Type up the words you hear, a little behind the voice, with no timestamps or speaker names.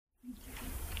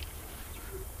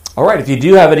All right, if you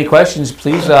do have any questions,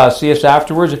 please see us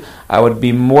afterwards. I would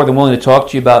be more than willing to talk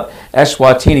to you about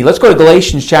Eswatini. Let's go to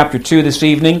Galatians chapter 2 this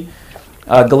evening.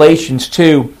 Galatians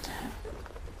 2.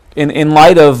 In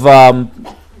light of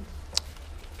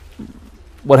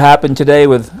what happened today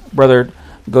with Brother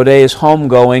Godet's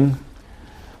homegoing,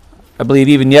 I believe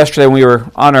even yesterday when we were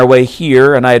on our way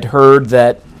here, and I had heard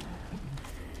that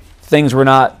things were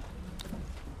not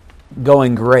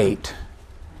going great,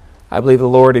 I believe the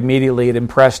Lord immediately had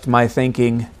impressed my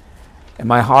thinking and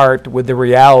my heart with the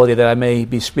reality that I may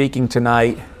be speaking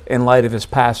tonight in light of his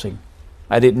passing.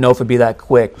 I didn't know if it would be that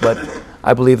quick, but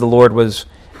I believe the Lord was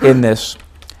in this.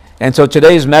 And so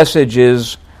today's message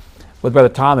is with Brother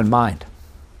Tom in mind.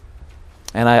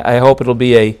 And I hope it'll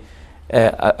be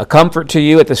a comfort to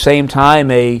you, at the same time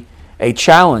a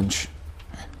challenge.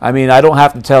 I mean, I don't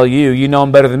have to tell you, you know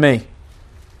him better than me.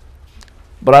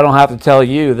 But I don't have to tell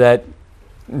you that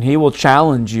he will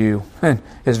challenge you.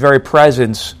 His very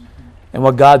presence and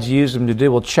what God's used him to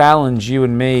do will challenge you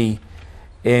and me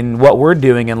in what we're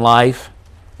doing in life.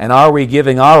 And are we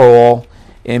giving our all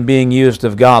in being used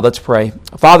of God? Let's pray.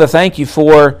 Father, thank you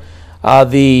for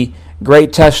the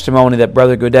great testimony that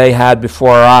Brother Godet had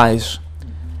before our eyes.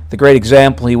 The great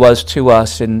example he was to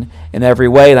us in every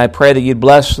way. And I pray that you'd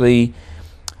bless the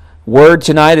word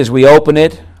tonight as we open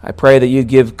it. I pray that you'd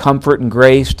give comfort and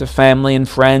grace to family and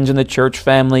friends in the church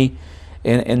family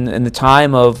in the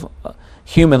time of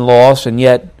human loss and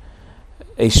yet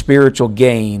a spiritual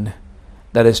gain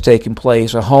that has taken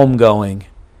place, a homegoing,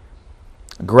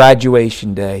 a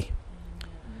graduation day.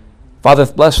 Father,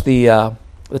 bless the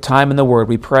time in the Word,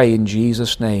 we pray in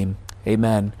Jesus' name.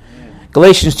 Amen.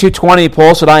 Galatians 2:20,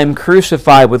 Paul said, I am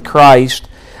crucified with Christ,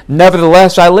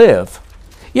 nevertheless I live.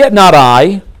 Yet not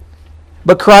I,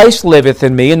 but Christ liveth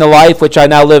in me, and the life which I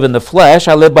now live in the flesh,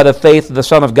 I live by the faith of the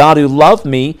Son of God who loved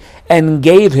me and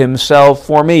gave himself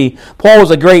for me. Paul was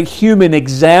a great human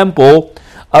example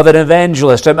of an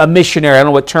evangelist, a missionary. I don't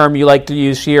know what term you like to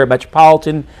use here,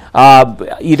 Metropolitan.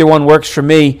 Either one works for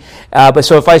me. But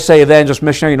so if I say evangelist,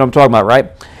 missionary, you know what I'm talking about,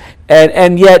 right?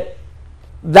 And yet,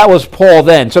 that was Paul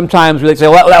then. Sometimes we like to say,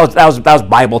 well, that was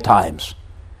Bible times.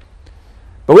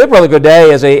 But we have Brother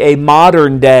Godet as a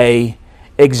modern day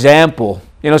example.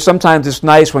 You know, sometimes it's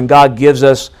nice when God gives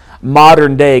us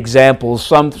modern day examples,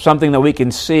 something that we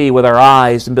can see with our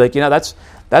eyes and be like, you know,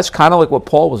 that's kind of like what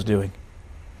Paul was doing.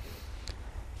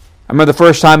 I remember the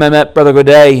first time I met Brother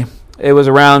Godet, it was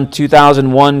around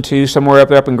 2001, 2, somewhere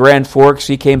up in Grand Forks.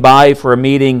 He came by for a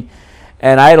meeting,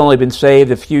 and I had only been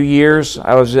saved a few years.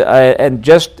 I was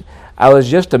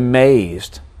just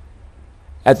amazed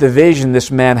at the vision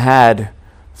this man had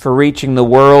for reaching the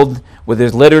world with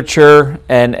his literature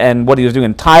and what he was doing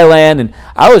in Thailand, and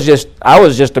I was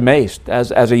just amazed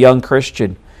as a young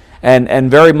Christian,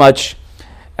 and very much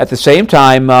at the same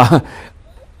time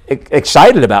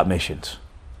excited about missions.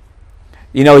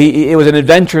 You know, it was an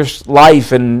adventurous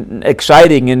life and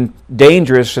exciting and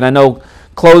dangerous, and I know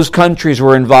closed countries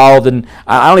were involved, and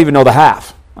I don't even know the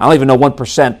half. I don't even know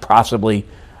 1% possibly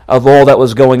of all that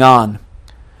was going on.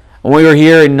 When we were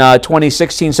here in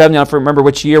 2016, 17, I don't remember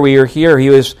which year we were here, he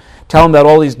was telling about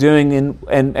all he's doing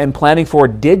and planning for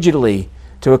digitally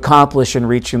to accomplish in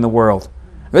reaching the world.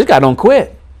 This guy don't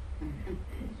quit.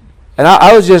 And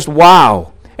I was just,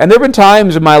 wow. And there have been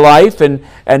times in my life, and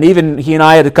even he and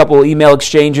I had a couple of email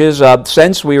exchanges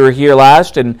since we were here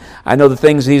last, and I know one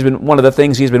of the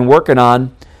things he's been working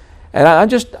on. And I'm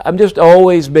just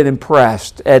always been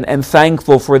impressed and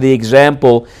thankful for the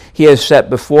example he has set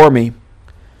before me.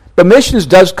 But missions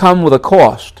does come with a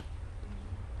cost.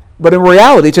 But in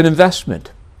reality, it's an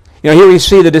investment. You know, here we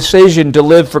see the decision to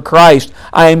live for Christ.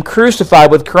 I am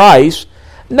crucified with Christ.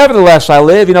 Nevertheless, I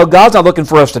live. You know, God's not looking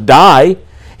for us to die.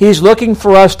 He's looking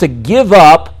for us to give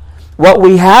up what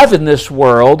we have in this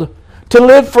world to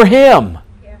live for Him.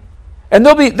 Yeah. And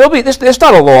it's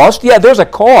not a loss. Yeah, there's a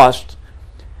cost.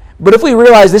 But if we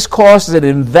realize this cost is an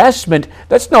investment,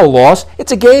 that's no loss.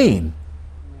 It's a gain.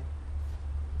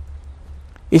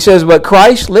 He says, but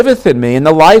Christ liveth in me, and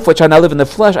the life which I now live in the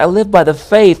flesh, I live by the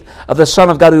faith of the Son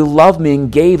of God who loved me and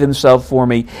gave himself for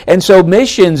me. And so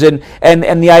missions and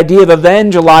the idea of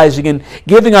evangelizing and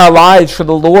giving our lives for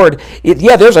the Lord,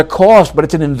 there's a cost, but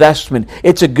it's an investment.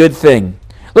 It's a good thing.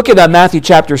 Look at Matthew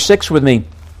chapter 6 with me.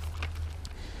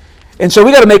 And so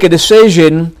we got to make a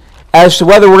decision as to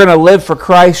whether we're going to live for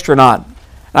Christ or not.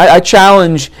 I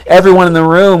challenge everyone in the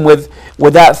room with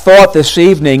that thought this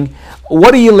evening.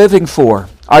 What are you living for?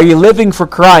 Are you living for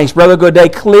Christ? Brother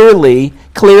Godet clearly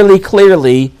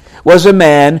was a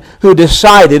man who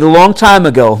decided a long time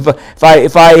ago,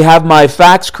 if I have my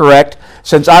facts correct,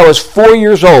 since I was 4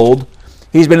 years old,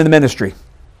 he's been in the ministry.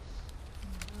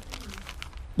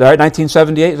 All right,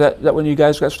 1978. Is that when you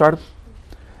guys got started?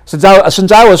 Since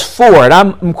I was 4, and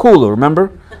I'm Mkulu.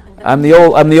 Remember, I'm the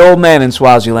old man in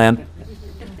Swaziland.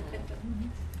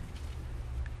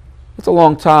 It's a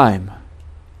long time,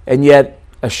 and yet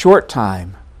a short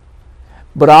time.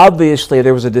 But obviously,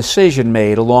 there was a decision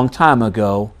made a long time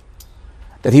ago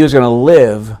that he was going to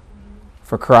live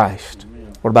for Christ.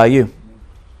 What about you?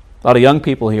 A lot of young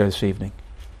people here this evening.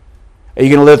 Are you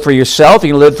going to live for yourself? Are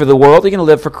you going to live for the world? Are you going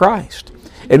to live for Christ?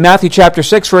 In Matthew chapter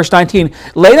 6, verse 19,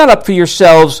 lay not up for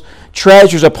yourselves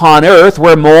treasures upon earth,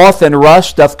 where moth and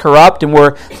rust doth corrupt, and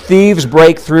where thieves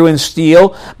break through and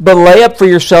steal. But lay up for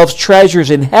yourselves treasures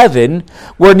in heaven,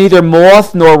 where neither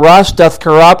moth nor rust doth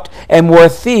corrupt, and where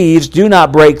thieves do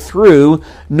not break through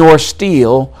nor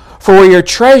steal. For where your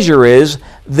treasure is,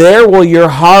 there will your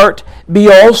heart be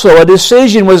also. A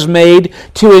decision was made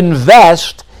to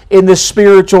invest in the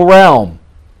spiritual realm.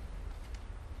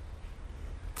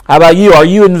 How about you? Are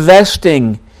you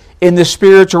investing in the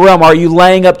spiritual realm? Are you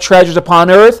laying up treasures upon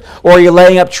earth, or are you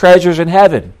laying up treasures in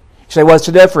heaven? You say, what's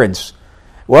the difference?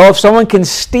 Well, if someone can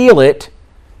steal it,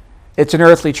 it's an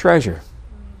earthly treasure.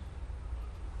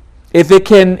 If it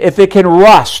can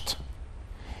rust,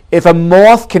 if a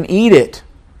moth can eat it,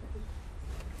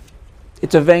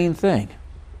 it's a vain thing.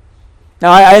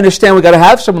 Now, I understand we've got to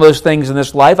have some of those things in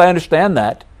this life. I understand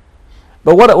that.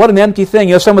 But what an empty thing.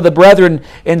 You know, some of the brethren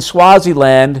in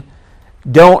Swaziland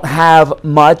don't have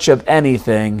much of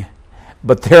anything,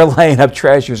 but they're laying up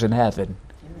treasures in heaven.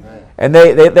 And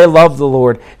they love the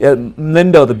Lord.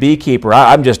 Lindo, the beekeeper,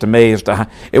 I'm just amazed.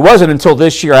 It wasn't until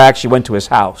this year I actually went to his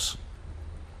house.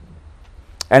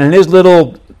 And in his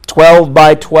little 12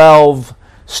 by 12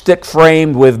 stick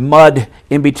framed with mud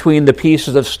in between the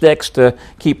pieces of sticks to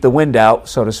keep the wind out,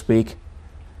 so to speak,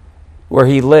 where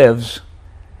he lives,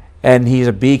 and he's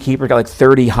a beekeeper, got like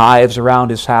 30 hives around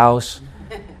his house,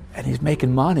 and he's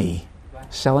making money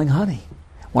selling honey.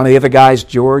 One of the other guys,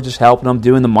 George, is helping him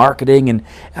doing the marketing, and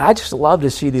I just love to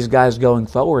see these guys going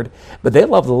forward. But they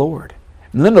love the Lord.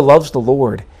 And Linda loves the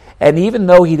Lord. And even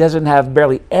though he doesn't have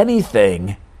barely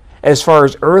anything as far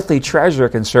as earthly treasure are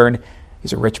concerned,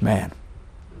 he's a rich man.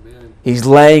 Amen. He's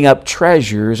laying up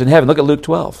treasures in heaven. Look at Luke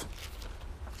 12.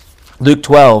 Luke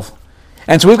 12.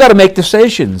 And so we've got to make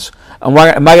decisions. Am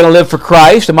I going to live for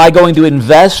Christ? Am I going to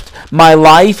invest my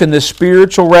life in the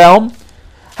spiritual realm?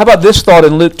 How about this thought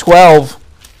in Luke 12?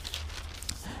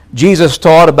 Jesus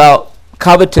taught about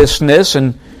covetousness,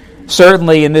 and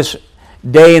certainly in this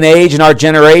day and age, in our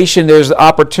generation, there's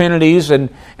opportunities and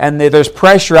there's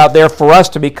pressure out there for us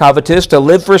to be covetous, to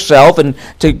live for self, and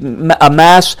to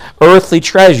amass earthly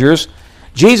treasures.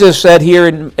 Jesus said here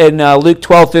in Luke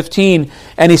 12:15,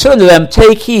 and he said unto them,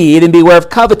 take heed and beware of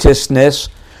covetousness,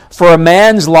 for a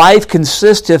man's life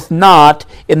consisteth not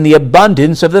in the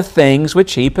abundance of the things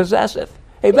which he possesseth.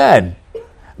 Amen.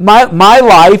 My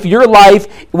life, your life,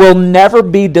 will never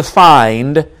be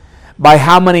defined by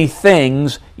how many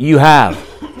things you have.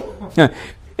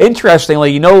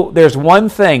 Interestingly, you know, there's one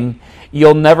thing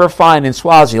you'll never find in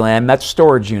Swaziland, that's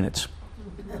storage units.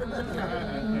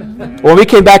 When we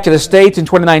came back to the States in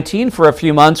 2019 for a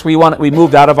few months, we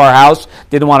moved out of our house,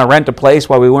 didn't want to rent a place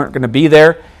while we weren't going to be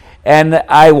there, and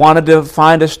I wanted to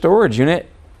find a storage unit.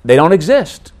 They don't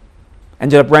exist.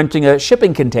 Ended up renting a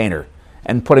shipping container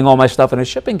and putting all my stuff in a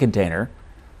shipping container.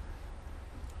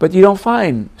 But you don't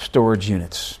find storage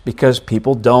units because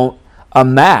people don't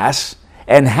amass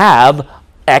and have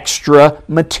extra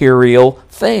material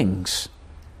things.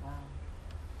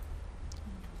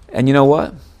 And you know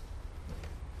what?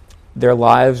 Their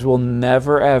lives will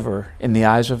never, ever, in the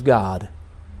eyes of God,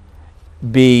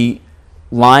 be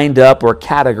lined up or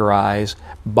categorized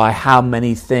by how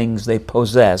many things they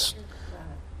possess,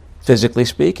 physically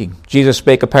speaking. Jesus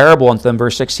spake a parable unto them,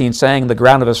 verse 16, saying, the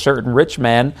ground of a certain rich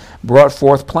man brought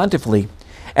forth plentifully.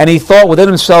 And he thought within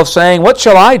himself, saying, what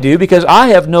shall I do? Because I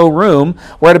have no room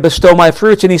where to bestow my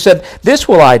fruits. And he said, this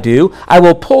will I do. I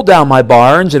will pull down my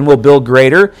barns and will build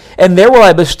greater. And there will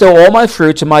I bestow all my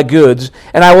fruits and my goods.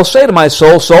 And I will say to my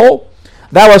soul, soul,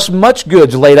 thou hast much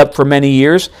goods laid up for many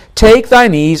years. Take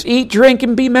thine ease, eat, drink,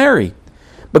 and be merry.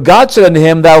 But God said unto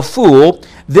him, thou fool,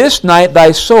 this night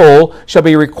thy soul shall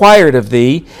be required of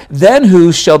thee. Then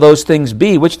whose shall those things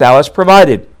be which thou hast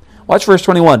provided? Watch verse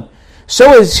 21.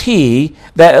 So is he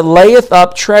that layeth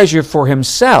up treasure for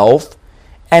himself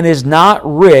and is not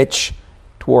rich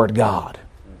toward God.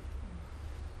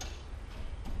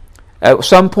 At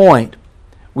some point,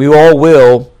 we all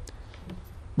will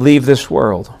leave this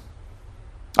world.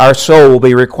 Our soul will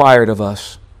be required of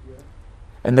us.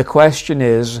 And the question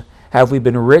is, have we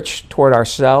been rich toward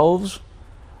ourselves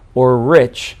or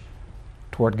rich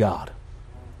toward God?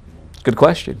 Good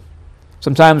question.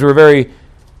 Sometimes we're very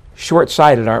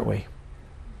short-sighted, aren't we?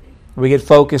 We get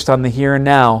focused on the here and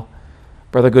now.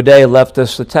 Brother Godet left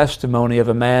us the testimony of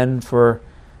a man for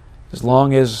as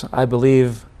long as I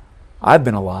believe I've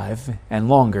been alive and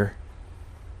longer.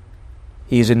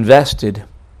 He's invested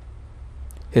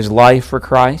his life for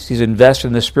Christ. He's invested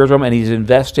in the spiritual realm, and he's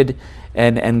invested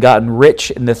and gotten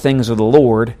rich in the things of the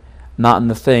Lord, not in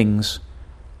the things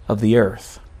of the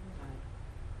earth.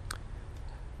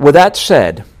 With that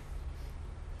said,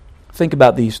 think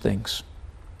about these things.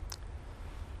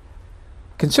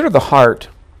 Consider the heart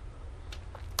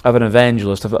of an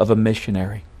evangelist, of a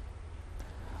missionary.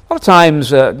 A lot of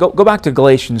times, go back to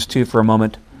Galatians 2 for a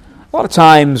moment. A lot of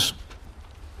times,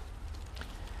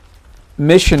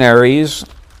 missionaries,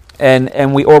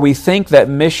 and we think that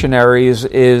missionaries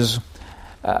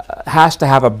has to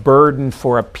have a burden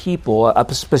for a people,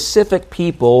 a specific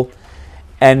people,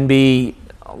 and be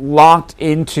locked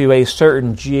into a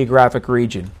certain geographic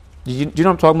region. Do you know what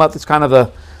I'm talking about? It's kind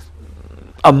of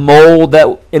a mold that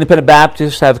independent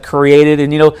Baptists have created.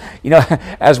 And you know,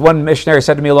 as one missionary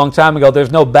said to me a long time ago,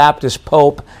 there's no Baptist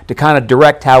pope to kind of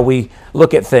direct how we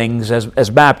look at things as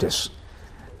Baptists.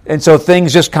 And so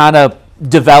things just kind of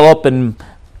develop, and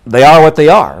they are what they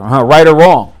are, right or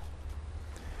wrong.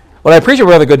 What I appreciate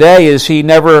Brother Godet is he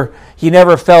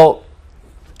never felt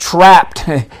trapped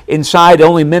inside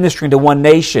only ministering to one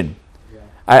nation.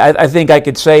 I think I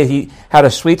could say he had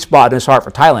a sweet spot in his heart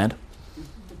for Thailand.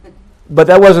 But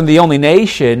that wasn't the only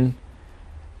nation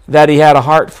that he had a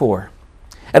heart for.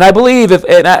 And I believe,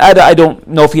 I don't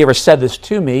know if he ever said this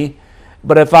to me,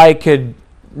 but if I could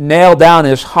nail down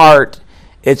his heart,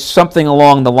 it's something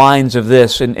along the lines of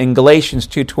this. In Galatians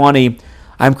 2:20,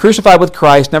 I am crucified with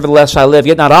Christ, nevertheless I live,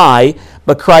 yet not I,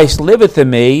 but Christ liveth in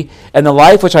me, and the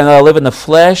life which I now live in the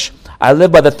flesh, I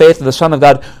live by the faith of the Son of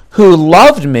God, who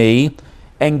loved me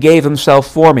and gave himself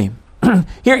for me.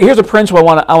 Here's a principle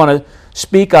I want to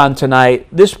speak on tonight.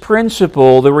 This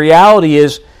principle, the reality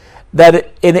is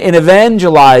that in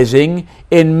evangelizing,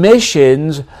 in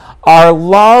missions, our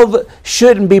love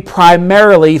shouldn't be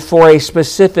primarily for a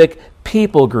specific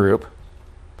people group,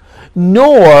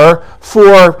 nor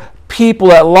for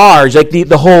people at large, like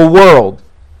the whole world.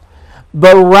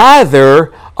 But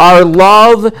rather, our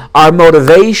love, our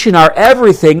motivation, our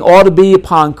everything ought to be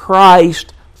upon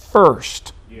Christ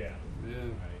first. Yeah.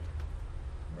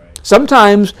 Right.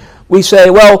 Sometimes we say,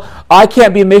 well, I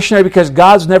can't be a missionary because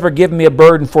God's never given me a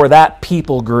burden for that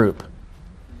people group.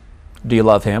 Do you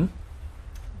love Him?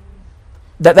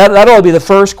 That ought to be the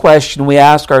first question we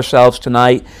ask ourselves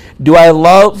tonight. Do I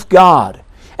love God?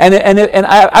 And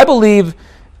I believe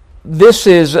this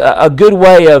is a good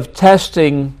way of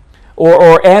testing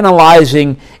or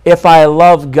analyzing if I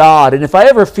love God. And if I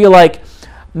ever feel like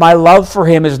my love for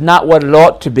Him is not what it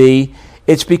ought to be,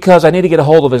 it's because I need to get a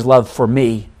hold of His love for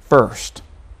me first.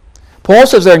 Paul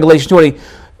says there in Galatians 20,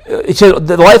 he says,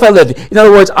 the life I lived. In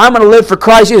other words, I'm going to live for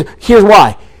Christ. Here's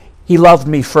why. He loved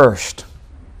me first.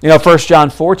 1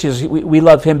 John 4 says we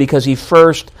love Him because He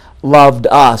first loved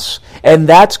us. And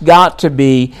that's got to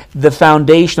be the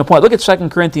foundational point. Look at 2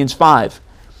 Corinthians 5.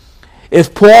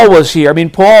 If Paul was here,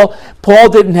 Paul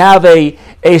didn't have a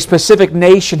specific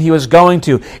nation he was going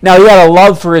to. Now, he had a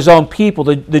love for his own people,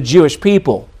 the Jewish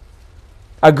people.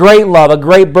 A great love, a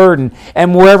great burden.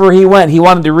 And wherever he went, he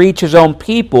wanted to reach his own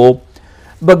people.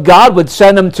 But God would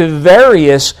send him to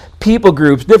various people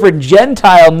groups, different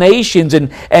Gentile nations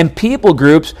and people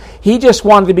groups. He just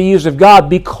wanted to be used of God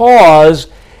because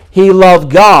he loved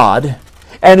God.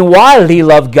 And why did he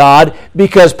love God?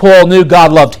 Because Paul knew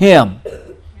God loved him.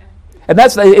 And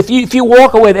that's if you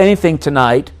walk away with anything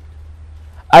tonight,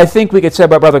 I think we could say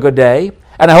about Brother Godet,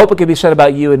 and I hope it could be said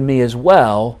about you and me as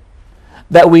well,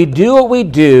 that we do what we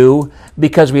do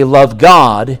because we love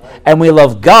God, and we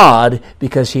love God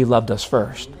because He loved us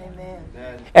first. Amen.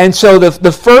 And so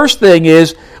the first thing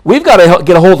is we've got to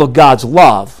get a hold of God's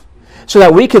love so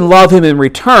that we can love Him in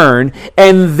return,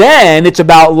 and then it's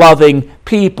about loving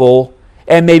people,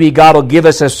 and maybe God will give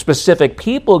us a specific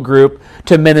people group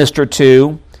to minister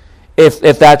to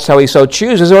if that's how He so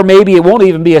chooses, or maybe it won't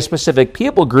even be a specific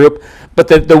people group, but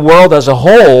the world as a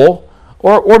whole.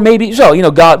 Or maybe so,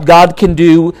 God can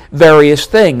do various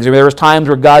things. There was times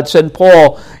where God sent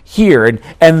Paul here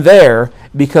and there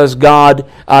because God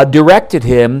directed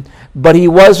him, but he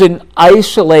wasn't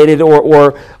isolated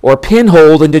or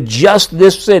pinholed into just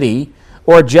this city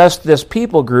or just this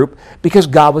people group because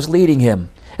God was leading him.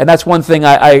 And that's one thing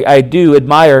I do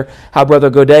admire, how Brother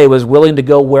Godet was willing to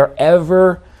go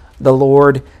wherever the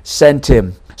Lord sent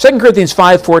him. 2 Corinthians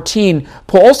 5:14,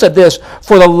 Paul said this,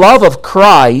 "For the love of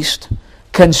Christ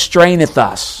constraineth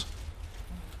us."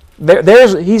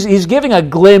 He's giving a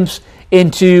glimpse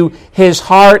into his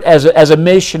heart as a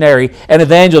missionary and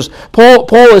evangelist.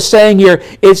 Paul is saying here,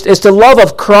 it's the love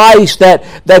of Christ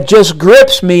that just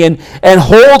grips me and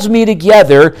holds me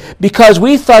together, because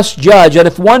we thus judge that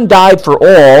if one died for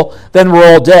all, then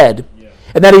we're all dead.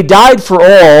 And that he died for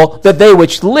all, that they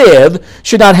which live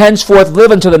should not henceforth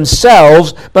live unto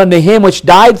themselves, but unto him which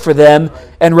died for them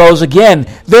and rose again.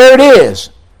 There it is.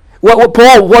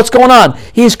 Paul, what's going on?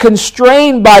 He's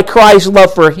constrained by Christ's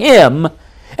love for him,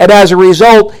 and as a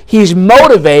result, he's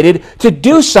motivated to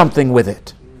do something with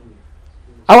it.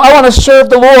 I want to serve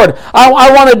the Lord.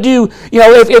 I want to do,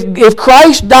 if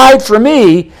Christ died for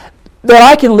me, then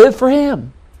I can live for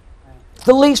him.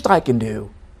 The least I can do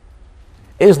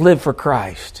is live for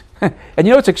Christ. And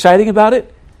you know what's exciting about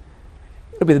it?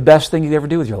 It'll be the best thing you ever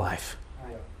do with your life.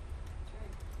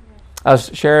 I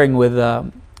was sharing with,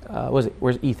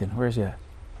 where's Ethan? Where's he at?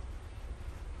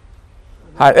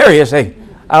 Hi, there he is. Hey,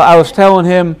 I was telling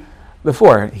him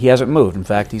before, he hasn't moved. In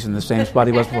fact, he's in the same spot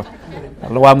he was before. I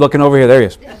don't know why I'm looking over here. There he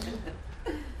is.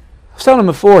 I was telling him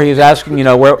before, he was asking,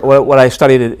 what I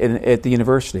studied at the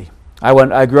university.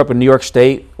 I grew up in New York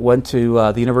State, went to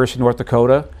the University of North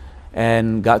Dakota,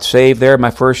 and got saved there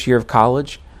my first year of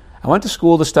college. I went to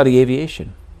school to study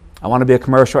aviation. I want to be a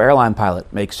commercial airline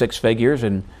pilot, make 6 figures,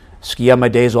 and ski on my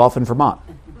days off in Vermont.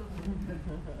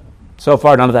 So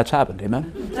far, none of that's happened.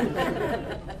 Amen?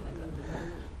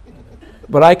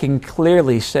 But I can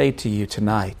clearly say to you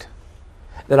tonight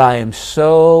that I am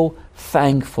so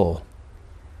thankful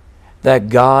that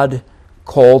God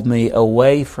called me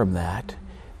away from that,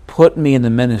 put me in the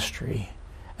ministry,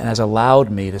 and has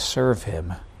allowed me to serve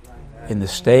him in the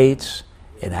States,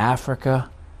 in Africa.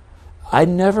 I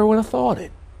never would have thought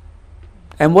it.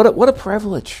 And what a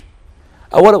privilege.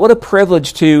 What a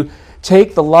privilege to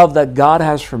take the love that God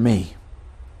has for me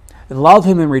and love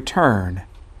him in return,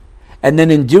 and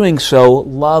then in doing so,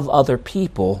 love other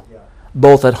people,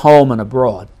 both at home and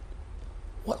abroad.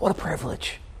 What a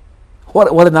privilege.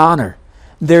 What an honor.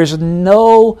 There's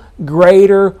no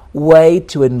greater way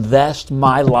to invest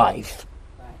my life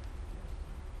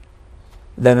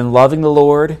than in loving the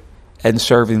Lord and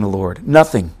serving the Lord.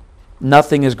 Nothing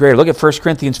is greater. Look at 1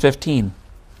 Corinthians 15.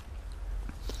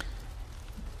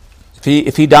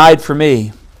 If he died for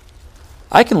me,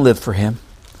 I can live for him.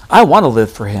 I want to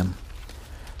live for him.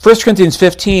 1 Corinthians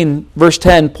 15, verse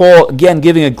 10, Paul, again,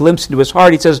 giving a glimpse into his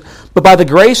heart, he says, "But by the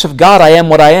grace of God I am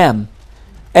what I am.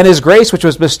 And his grace which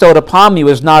was bestowed upon me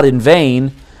was not in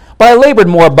vain. But I labored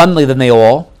more abundantly than they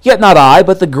all. Yet not I,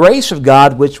 but the grace of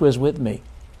God which was with me."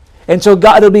 And so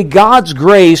it'll be God's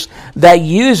grace that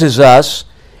uses us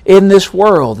in this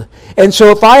world. And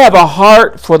so if I have a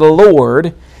heart for the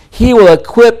Lord, he will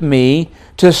equip me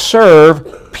to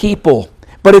serve people.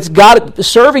 But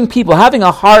serving people, having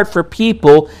a heart for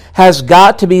people has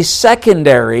got to be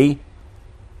secondary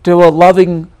to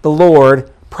loving the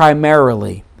Lord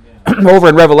primarily. Over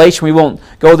in Revelation, we won't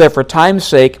go there for time's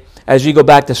sake as you go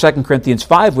back to 2 Corinthians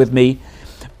 5 with me.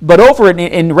 But over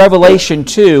in Revelation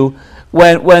 2,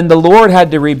 when the Lord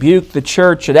had to rebuke the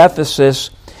church at Ephesus,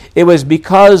 it was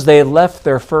because they left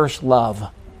their first love.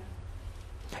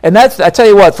 And I tell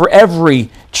you what, for every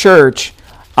church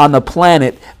on the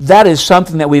planet, that is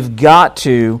something that we've got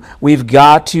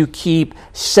to keep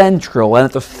central and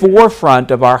at the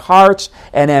forefront of our hearts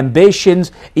and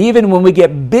ambitions. Even when we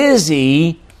get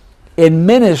busy in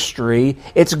ministry,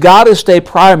 it's got to stay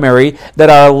primary, that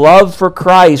our love for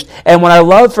Christ. And when our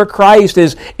love for Christ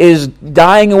is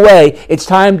dying away, it's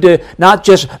time to not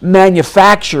just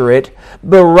manufacture it,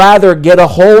 but rather get a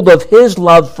hold of his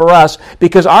love for us,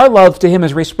 because our love to him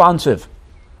is responsive.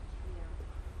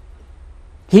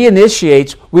 He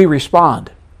initiates, we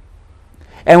respond.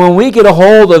 And when we get a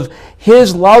hold of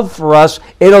his love for us,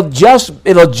 it'll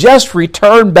just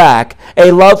return back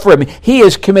a love for him. He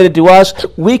is committed to us.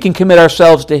 We can commit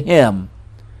ourselves to him.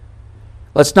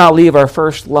 Let's not leave our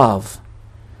first love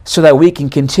so that we can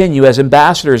continue as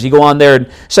ambassadors. You go on there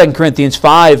in 2 Corinthians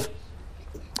 5.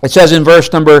 It says in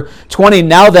verse number 20,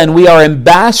 "Now then we are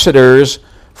ambassadors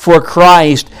for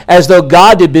Christ, as though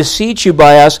God did beseech you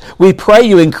by us. We pray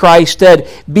you in Christ's stead,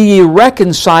 be ye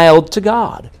reconciled to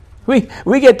God."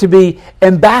 We get to be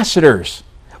ambassadors.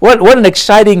 What an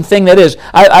exciting thing that is.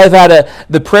 I've had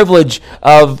the privilege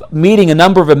of meeting a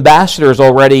number of ambassadors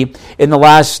already in the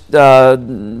last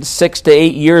 6 to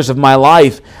 8 years of my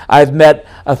life. I've met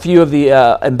a few of the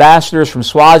ambassadors from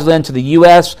Swaziland to the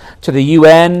U.S., to the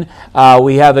UN.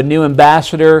 We have a new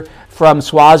ambassador from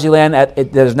Swaziland that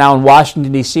is now in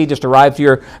Washington, D.C., just arrived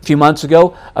here a few months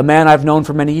ago, a man I've known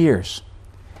for many years.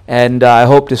 And I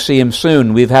hope to see him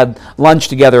soon. We've had lunch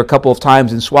together a couple of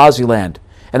times in Swaziland.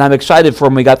 And I'm excited for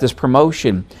him. We got this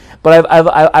promotion. but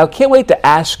I can't wait to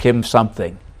ask him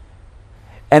something.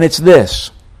 And it's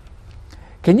this.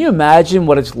 Can you imagine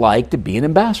what it's like to be an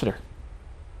ambassador?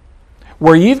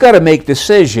 Where you've got to make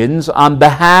decisions on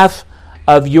behalf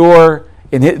of your,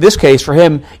 in this case for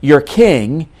him, your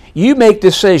king. You make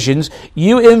decisions,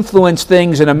 you influence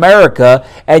things in America,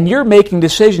 and you're making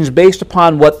decisions based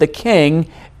upon what the king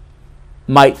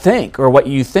might think or what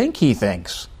you think he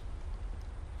thinks.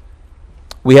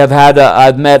 We have had,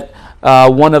 I've met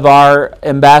one of our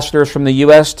ambassadors from the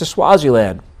U.S. to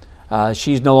Swaziland.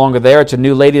 She's no longer there. It's a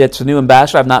new lady that's a new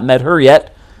ambassador. I've not met her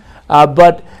yet.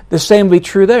 But the same will be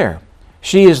true there.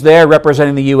 She is there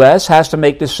representing the U.S., has to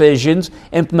make decisions,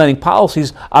 implementing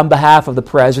policies on behalf of the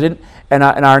president and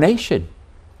our nation.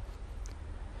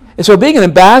 And so being an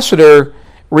ambassador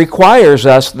requires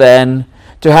us then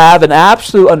to have an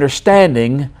absolute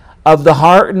understanding of the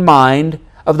heart and mind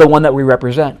of the one that we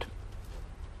represent.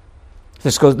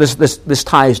 This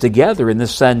ties together in the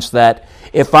sense that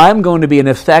if I'm going to be an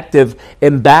effective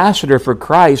ambassador for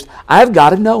Christ, I've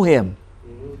got to know him.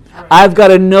 I've got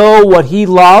to know what he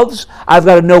loves. I've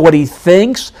got to know what he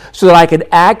thinks so that I can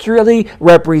accurately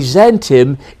represent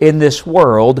him in this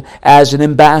world as an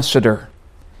ambassador.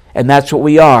 And that's what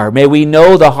we are. May we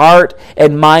know the heart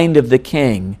and mind of the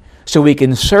King so we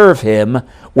can serve him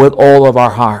with all of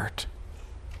our heart.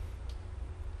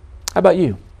 How about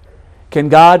you? Can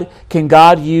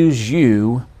God use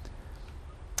you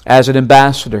as an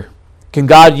ambassador? Can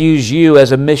God use you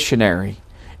as a missionary?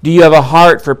 Do you have a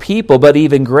heart for people, but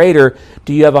even greater,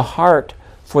 do you have a heart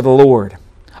for the Lord?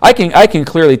 I can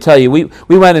clearly tell you, we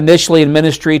went initially in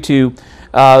ministry to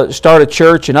start a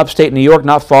church in upstate New York,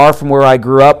 not far from where I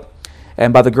grew up.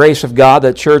 And by the grace of God,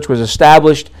 that church was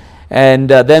established. And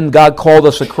then God called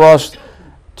us across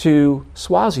to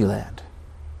Swaziland.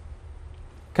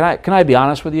 Can I be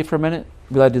honest with you for a minute?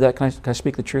 Will I do that? Can I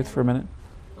speak the truth for a minute?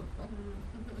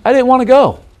 I didn't want to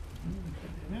go.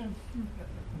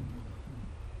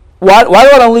 Why do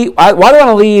I want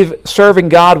to leave serving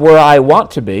God where I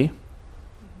want to be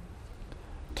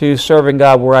to serving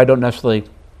God where I don't necessarily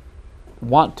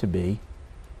want to be?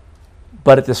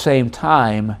 But at the same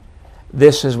time,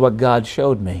 this is what God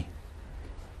showed me.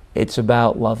 It's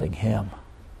about loving him.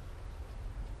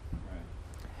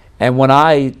 And when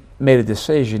I made a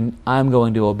decision, I'm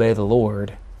going to obey the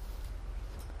Lord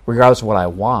regardless of what I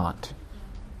want.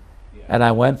 And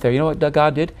I went there. You know what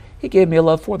God did? He gave me a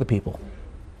love for the people.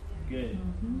 Good.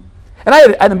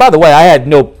 And by the way, I had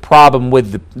no problem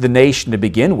with the nation to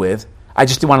begin with. I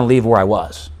just didn't want to leave where I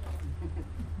was.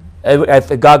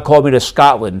 If God called me to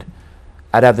Scotland,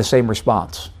 I'd have the same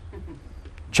response.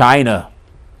 China,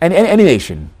 and any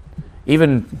nation,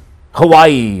 even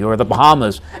Hawaii or the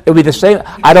Bahamas, it would be the same.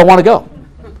 I don't want to go.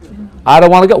 I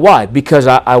don't want to go. Why? Because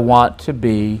I want to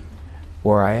be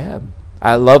where I am.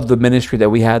 I love the ministry that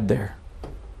we had there.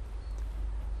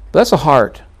 But that's the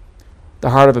heart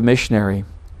of a missionary.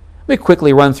 Let me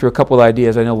quickly run through a couple of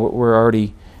ideas. I know we're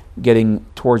already getting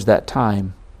towards that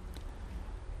time.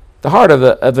 The heart of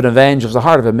an evangelist, the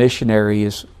heart of a missionary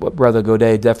is what Brother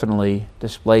Godet definitely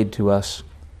displayed to us.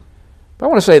 But I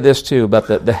want to say this too about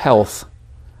the health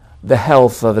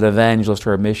of an evangelist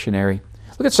or a missionary.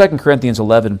 Look at 2 Corinthians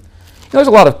 11. There's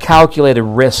a lot of calculated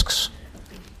risks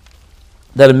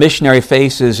that a missionary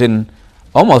faces in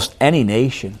almost any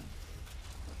nation.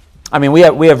 I mean, we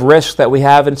have risks that we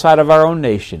have inside of our own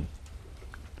nation.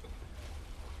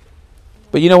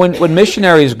 But you know, when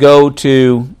missionaries go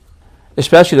to,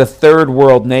 especially the third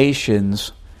world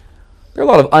nations, there are a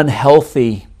lot of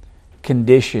unhealthy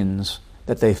conditions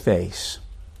that they face.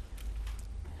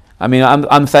 I mean,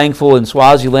 I'm thankful in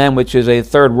Swaziland, which is a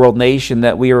third world nation,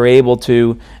 that we are able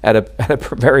to, at a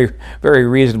very, very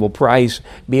reasonable price,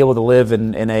 be able to live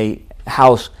in a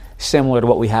house similar to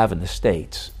what we have in the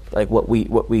States, like what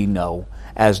we know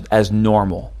as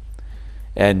normal,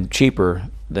 and cheaper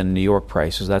than New York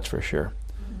prices, that's for sure.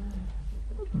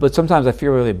 But sometimes I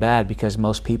feel really bad because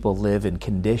most people live in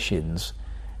conditions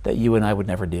that you and I would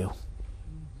never do.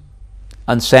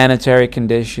 Unsanitary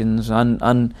conditions,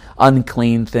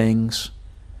 unclean things.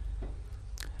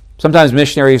 Sometimes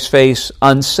missionaries face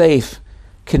unsafe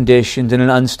conditions in an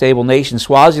unstable nation.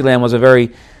 Swaziland was a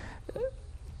very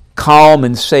calm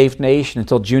and safe nation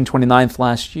until June 29th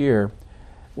last year,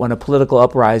 when a political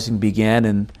uprising began,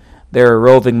 and there were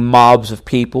roving mobs of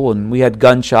people, and we had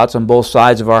gunshots on both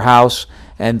sides of our house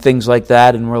and things like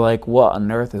that, and we're like, what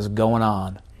on earth is going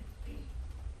on?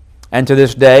 And to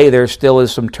this day, there still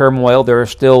is some turmoil.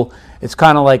 It's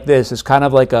kind of like this. It's kind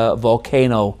of like a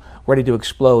volcano ready to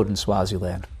explode in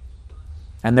Swaziland.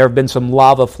 And there have been some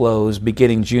lava flows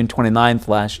beginning June 29th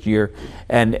last year,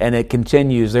 and it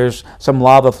continues. There's some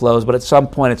lava flows, but at some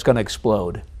point it's going to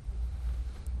explode.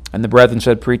 And the brethren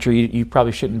said, "Preacher, you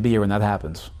probably shouldn't be here when that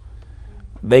happens.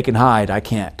 They can hide, I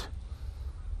can't."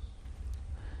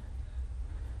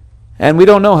 And we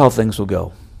don't know how things will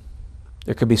go.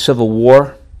 There could be civil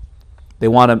war. They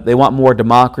want more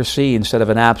democracy instead of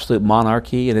an absolute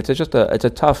monarchy, and it's a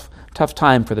tough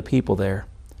time for the people there.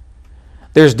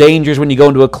 There's dangers when you go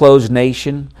into a closed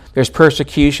nation. There's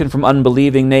persecution from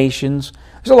unbelieving nations.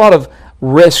 There's a lot of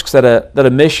risks that a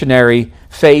missionary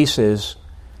faces,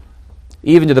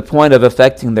 even to the point of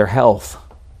affecting their health.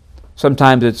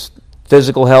 Sometimes it's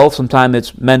physical health, sometimes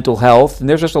it's mental health, and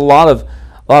there's just a lot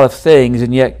of things,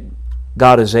 and yet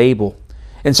God is able.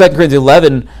 In 2 Corinthians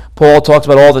 11, Paul talks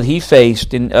about all that he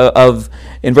faced in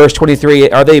verse 23.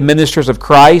 "Are they ministers of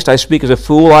Christ? I speak as a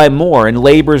fool, I am more. In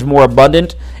labors more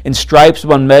abundant, in stripes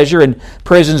beyond measure, in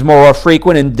prisons more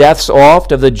frequent, in deaths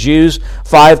oft. Of the Jews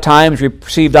 5 times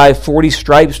received I 40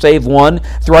 stripes, save one.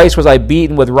 Thrice was I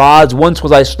beaten with rods, once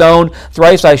was I stoned,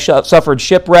 thrice I suffered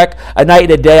shipwreck. A night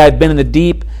and a day I've been in the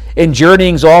deep. In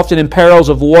journeyings often, in perils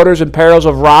of waters, in perils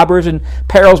of robbers, in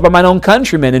perils by mine own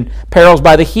countrymen, in perils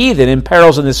by the heathen, in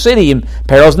perils in the city, in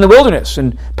perils in the wilderness,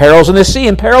 in perils in the sea,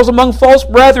 in perils among false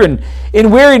brethren,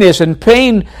 in weariness and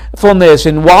painfulness,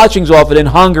 in watchings often, in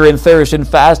hunger and thirst, in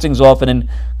fastings often, in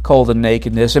cold and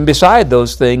nakedness. And beside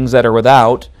those things that are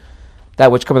without,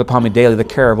 that which cometh upon me daily, the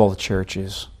care of all the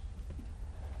churches."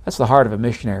 That's the heart of a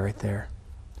missionary right there.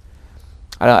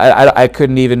 I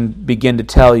couldn't even begin to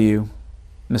tell you,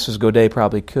 Mrs. Godet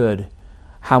probably could,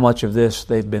 how much of this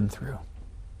they've been through.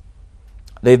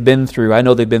 I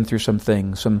know they've been through some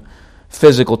things, some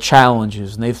physical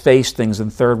challenges, and they've faced things in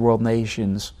third world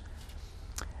nations.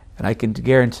 And I can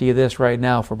guarantee you this right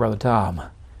now for Brother Tom,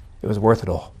 it was worth it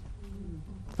all.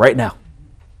 Right now.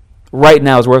 Right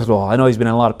now it's worth it all. I know he's been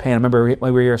in a lot of pain. I remember when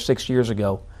we were here 6 years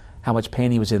ago, how much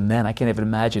pain he was in then. I can't even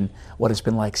imagine what it's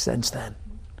been like since then.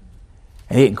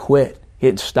 And he didn't quit. He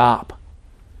didn't stop.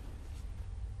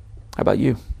 How about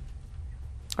you?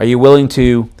 Are you willing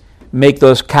to make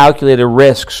those calculated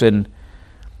risks and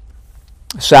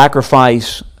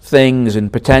sacrifice things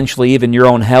and potentially even your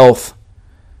own health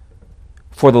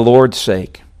for the Lord's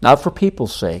sake? Not for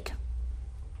people's sake,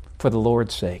 for the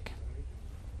Lord's sake,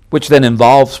 which then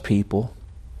involves people.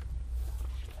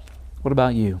 What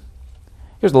about you?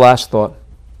 Here's the last thought.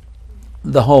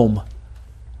 The home.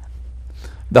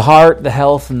 The heart, the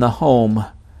health, and the home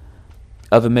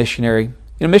of a missionary.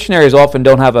 Missionaries often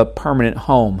don't have a permanent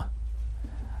home.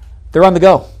 They're on the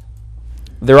go.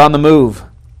 They're on the move.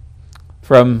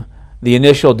 From the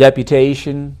initial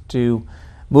deputation to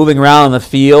moving around in the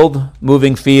field,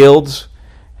 moving fields.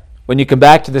 When you come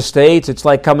back to the States, it's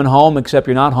like coming home, except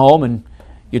you're not home and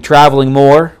you're traveling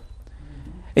more.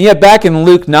 And yet back in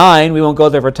Luke 9, we won't go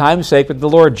there for time's sake, but the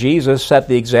Lord Jesus set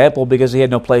the example because he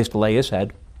had no place to lay his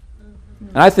head.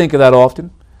 And I think of that often.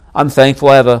 I'm thankful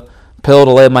I have a pillow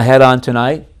to lay my head on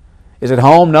tonight. Is it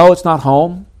home? No, it's not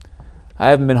home. I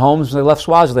haven't been home since I left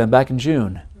Swaziland back in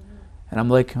June. And I'm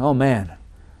like, oh man,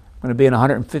 I'm going to be in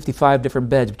 155 different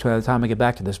beds between the time I get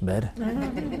back to this bed.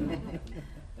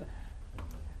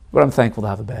 But I'm thankful to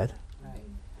have a bed.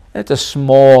 And it's a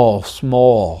small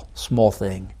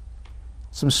thing.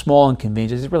 Some small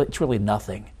inconvenience. It's really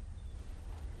nothing.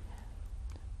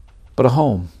 But a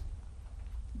home.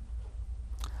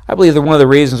 I believe that one of the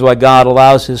reasons why God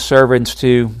allows his servants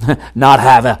to not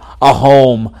have a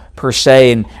home per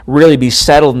se and really be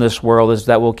settled in this world is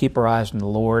that we'll keep our eyes on the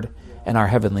Lord and our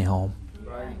heavenly home.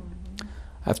 Right.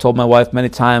 I've told my wife many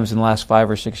times in the last 5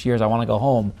 or 6 years, I want to go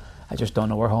home. I just don't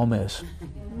know where home is.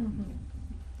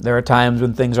 There are times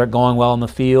when things aren't going well in the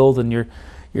field and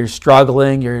you're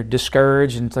struggling, you're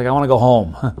discouraged, and it's like, I want to go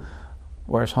home.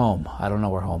 Where's home? I don't know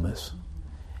where home is.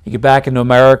 You get back into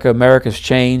America, America's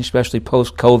changed, especially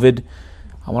post-COVID.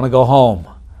 I want to go home.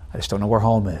 I just don't know where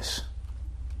home is.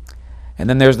 And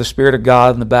then there's the Spirit of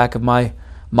God in the back of my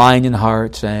mind and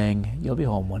heart saying, you'll be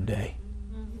home one day.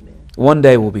 One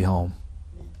day we'll be home.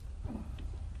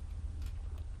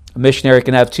 A missionary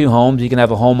can have 2 homes. He can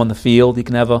have a home on the field. He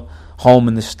can have a home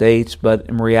in the States. But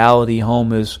in reality,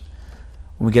 home is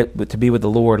when we get to be with the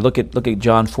Lord. Look at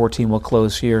John 14. We'll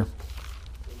close here.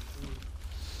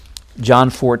 John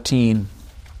 14,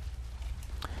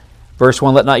 verse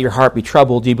 1, let not your heart be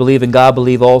troubled. You believe in God,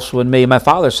 believe also in me. In my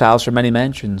Father's house are many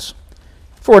mansions.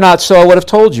 If it were not so, I would have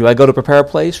told you. I go to prepare a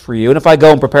place for you. And if I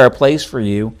go and prepare a place for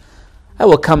you, I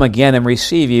will come again and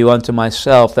receive you unto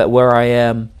myself, that where I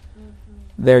am,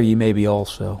 there you may be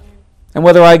also. And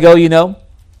whither I go, you know,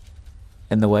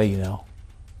 and the way you know.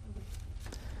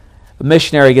 a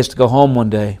missionary gets to go home one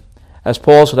day. As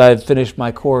Paul said, I have finished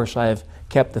my course. I have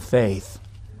kept the faith.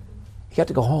 He got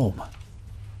to go home.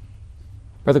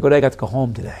 Brother Godet got to go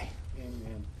home today.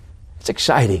 Amen. It's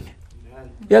exciting.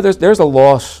 Amen. Yeah, there's a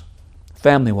loss,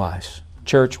 family-wise,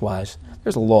 church-wise.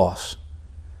 There's a loss.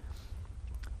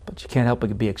 But you can't help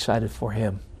but be excited for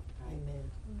him. Amen.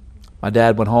 My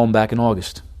dad went home back in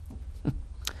August. It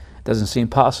doesn't seem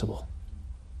possible.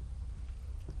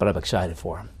 But I'm excited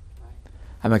for him.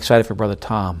 I'm excited for Brother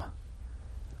Tom.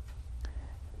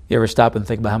 You ever stop and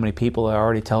think about how many people I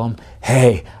already tell him,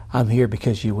 hey, I'm here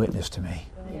because you witnessed to me.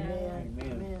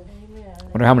 Amen. I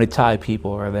wonder how many Thai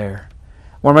people are there.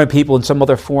 I wonder how many people in some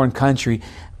other foreign country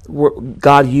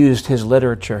God used his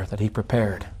literature that he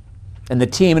prepared. And the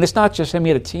team, and it's not just him, he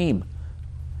had a team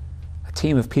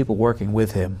of people working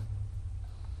with him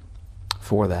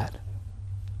for that.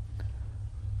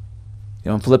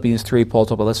 In Philippians 3, Paul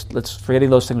talked about let's forgetting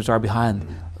those things which are behind,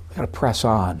 we've got to press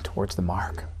on towards the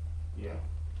mark.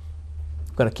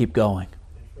 We've got to keep going.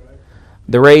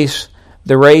 The race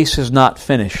is not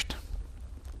finished.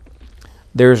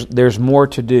 There's more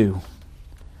to do.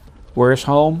 Where's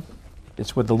home?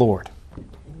 It's with the Lord.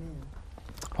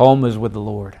 Home is with the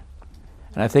Lord.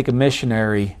 And I think a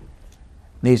missionary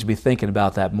needs to be thinking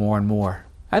about that more and more.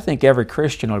 I think every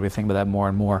Christian ought to be thinking about that more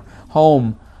and more.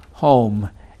 Home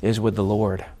is with the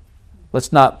Lord.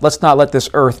 Let's not let this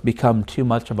earth become too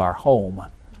much of our home,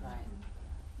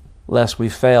 lest we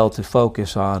fail to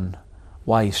focus on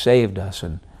why He saved us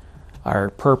and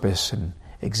our purpose and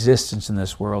existence in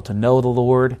this world, to know the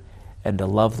Lord and to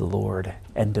love the Lord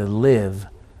and to live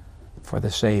for the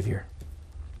Savior.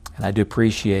 And I do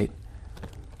appreciate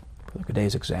Brother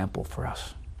Godet's example for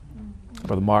us.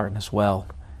 Brother Martin as well.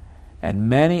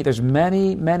 And there's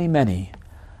many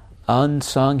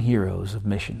unsung heroes of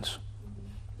missions.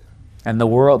 And the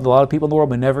world, a lot of people in the world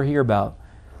may never hear about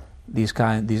these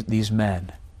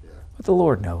men. But the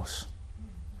Lord knows.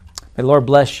 May the Lord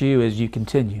bless you as you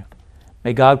continue.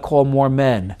 May God call more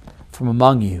men from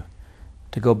among you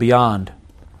to go beyond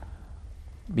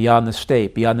the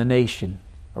state, beyond the nation,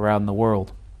 around the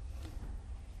world.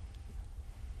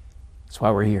 That's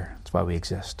why we're here. That's why we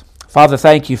exist. Father,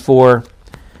 thank you for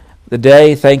the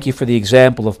day. Thank you for the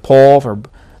example of Paul, for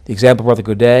the example of Brother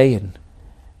Godet, and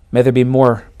may there be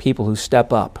more people who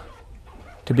step up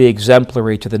to be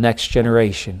exemplary to the next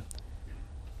generation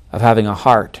of having a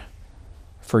heart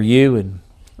for you and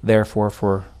therefore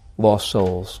for lost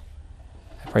souls.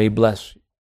 I pray you bless you.